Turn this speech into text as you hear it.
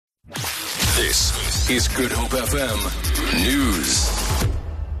This is Good Hope FM News.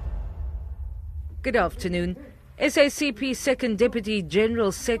 Good afternoon. SACP Second Deputy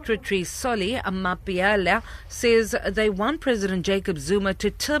General Secretary Solly Mapaila says they want President Jacob Zuma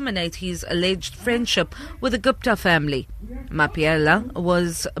to terminate his alleged friendship with the Gupta family. Mapaila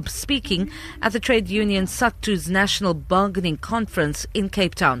was speaking at the trade union SACP's National Bargaining Conference in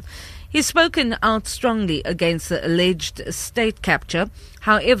Cape Town. He's spoken out strongly against the alleged state capture.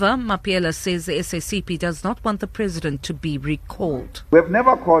 However, Mapaila says the SACP does not want the president to be recalled. We have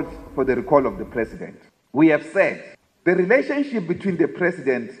never called for the recall of the president. We have said the relationship between the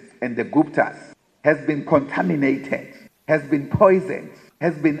president and the Guptas has been contaminated, has been poisoned,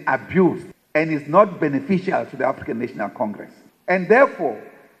 has been abused, and is not beneficial to the African National Congress. And therefore,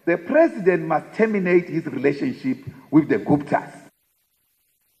 the president must terminate his relationship with the Guptas.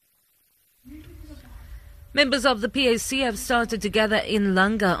 Members of the PAC have started to gather in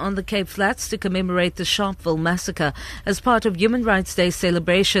Langa on the Cape Flats to commemorate the Sharpeville massacre as part of Human Rights Day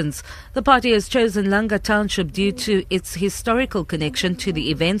celebrations. The party has chosen Langa Township due to its historical connection to the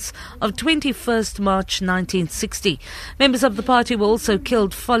events of 21st March 1960. Members of the party were also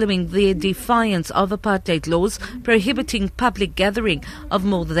killed following their defiance of apartheid laws prohibiting public gathering of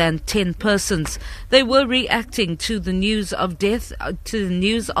more than 10 persons. They were reacting to the news of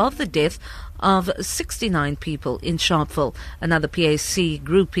the death of 69 people in Sharpeville. Another PAC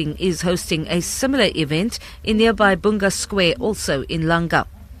grouping is hosting a similar event in nearby Bunga Square, also in Langa.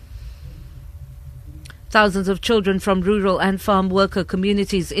 Thousands of children from rural and farm worker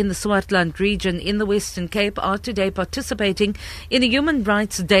communities in the Swartland region in the Western Cape are today participating in a Human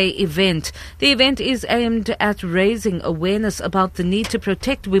Rights Day event. The event is aimed at raising awareness about the need to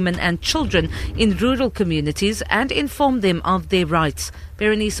protect women and children in rural communities and inform them of their rights.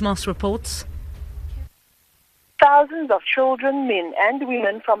 Berenice Moss reports. Thousands of children, men and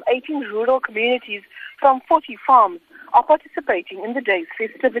women from 18 rural communities from 40 farms are participating in the day's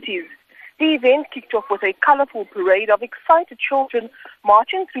festivities. The event kicked off with a colourful parade of excited children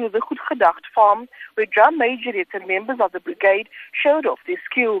marching through the Goedgedacht farm, where drum majorettes and members of the brigade showed off their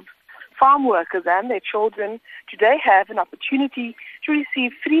skills. Farm workers and their children today have an opportunity to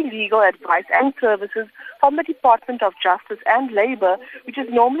receive free legal advice and services from the Department of Justice and Labour, which is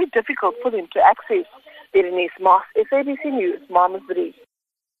normally difficult for them to access. Berenice Moss, SABC News, Malmesbury.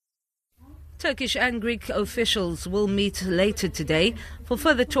 Turkish and Greek officials will meet later today for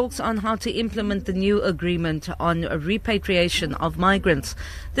further talks on how to implement the new agreement on repatriation of migrants.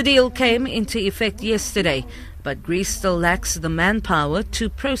 The deal came into effect yesterday, but Greece still lacks the manpower to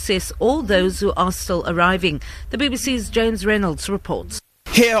process all those who are still arriving. The BBC's James Reynolds reports.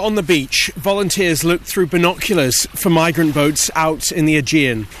 Here on the beach, volunteers look through binoculars for migrant boats out in the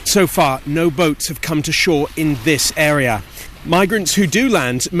Aegean. So far, no boats have come to shore in this area. Migrants who do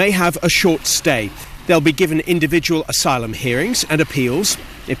land may have a short stay. They'll be given individual asylum hearings and appeals.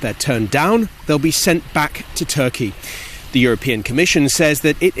 If they're turned down, they'll be sent back to Turkey. The European Commission says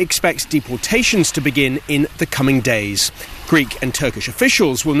that it expects deportations to begin in the coming days. Greek and Turkish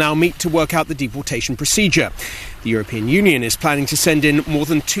officials will now meet to work out the deportation procedure. The European Union is planning to send in more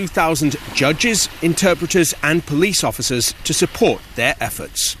than 2,000 judges, interpreters and police officers to support their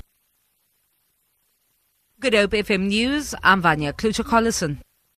efforts. Good Hope FM News, I'm Vanya Klucher-Collison.